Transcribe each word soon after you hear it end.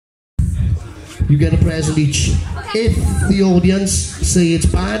you get a present each. If the audience say it's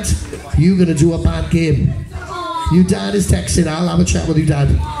bad, you're going to do a bad game. Your dad is texting. I'll have a chat with your dad.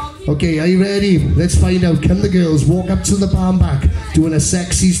 Okay, are you ready? Let's find out. Can the girls walk up to the bar and back doing a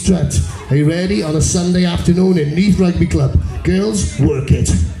sexy strut? Are you ready? On a Sunday afternoon in Neath Rugby Club. Girls, work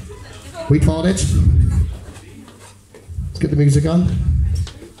it. Wait for it. Let's get the music on.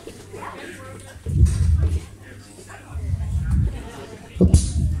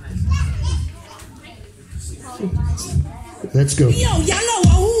 Oops. Let's go. Yo, y'all know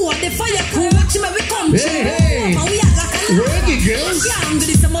who the fire crew. Hey, hey. Work it, girls.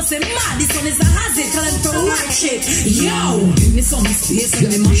 This one is a hazard. Tell them to watch it. Yo, give me some space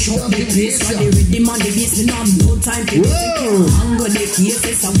and them mash up the place. While they read them on the base, we have no time to I'm gonna the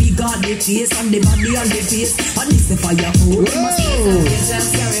cases and we got the face and the body on the face. And this the fire crew.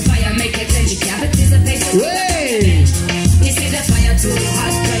 Fire make it change. You can't participate. You see the fire too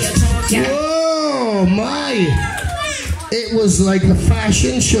hot. Whoa, my. It was like the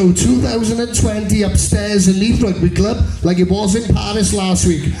fashion show 2020 upstairs in Neath Rugby Club, like it was in Paris last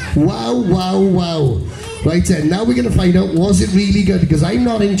week. Wow, wow, wow. Right then, now we're going to find out, was it really good? Because I'm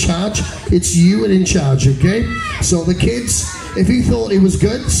not in charge, it's you who are in charge, okay? So the kids, if you thought it was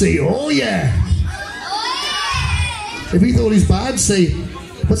good, say, oh yeah. If you thought it was bad, say,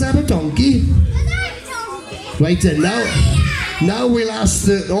 was that a donkey? Right then, now we'll ask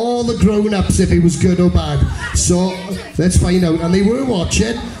all the grown-ups if it was good or bad. So let's find out. And they were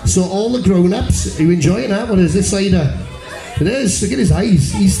watching. So all the grown-ups, are you enjoying that? What is this, cider? It is. Look at his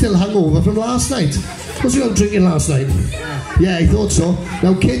eyes. He's still hungover from last night. Was he out drinking last night? Yeah, I thought so.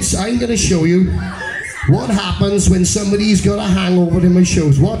 Now, kids, I'm going to show you what happens when somebody's got a hangover in my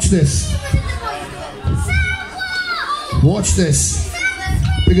shows. Watch this. Watch this.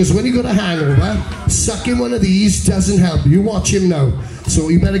 Because when you got a hangover, sucking one of these doesn't help. You watch him now. So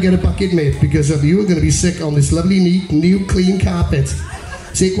you better get a bucket, mate, because if you are going to be sick on this lovely, neat, new, clean carpet.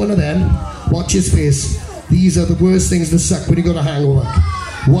 Take one of them. Watch his face. These are the worst things to suck when you got a hangover.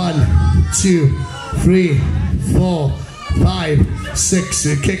 1, 2, 3, 4, 5, 6.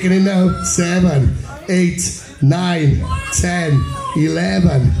 You're kicking in now. 7, 8, 9, 10,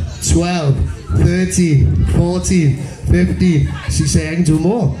 11, 12, 13, 14, 15. She's saying I can do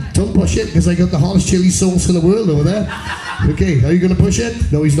more. Don't push it because I got the hottest chili sauce in the world over there. Okay, are you going to push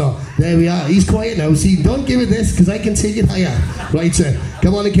it? No, he's not. There we are. He's quiet now. See, don't give it this because I can take it higher. Right, sir.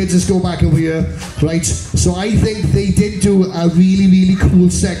 Come on, kids, let's go back over here. Right, so I think they did do a really, really cool,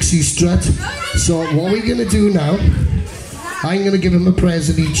 sexy strut. So what we're going to do now, I'm going to give them a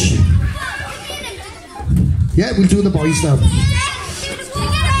present each. Yeah, we'll do the boys now.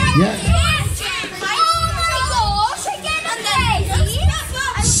 Yeah.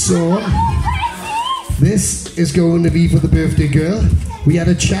 So, this is going to be for the birthday girl. We had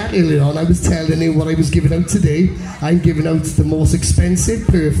a chat earlier on. I was telling you what I was giving out today. I'm giving out the most expensive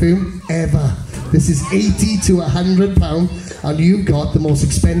perfume ever. This is £80 to £100, and you've got the most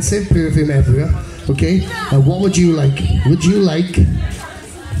expensive perfume ever. Okay? Now, what would you like? Would you like?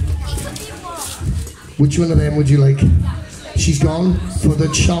 Which one of them would you like? She's gone for the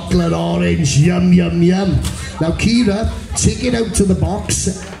chocolate orange. Yum, yum, yum. Now, Kira, take it out to the box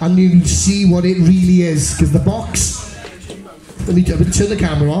and you'll see what it really is. Because the box, let me turn the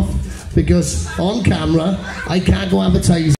camera off, because on camera, I can't go advertise.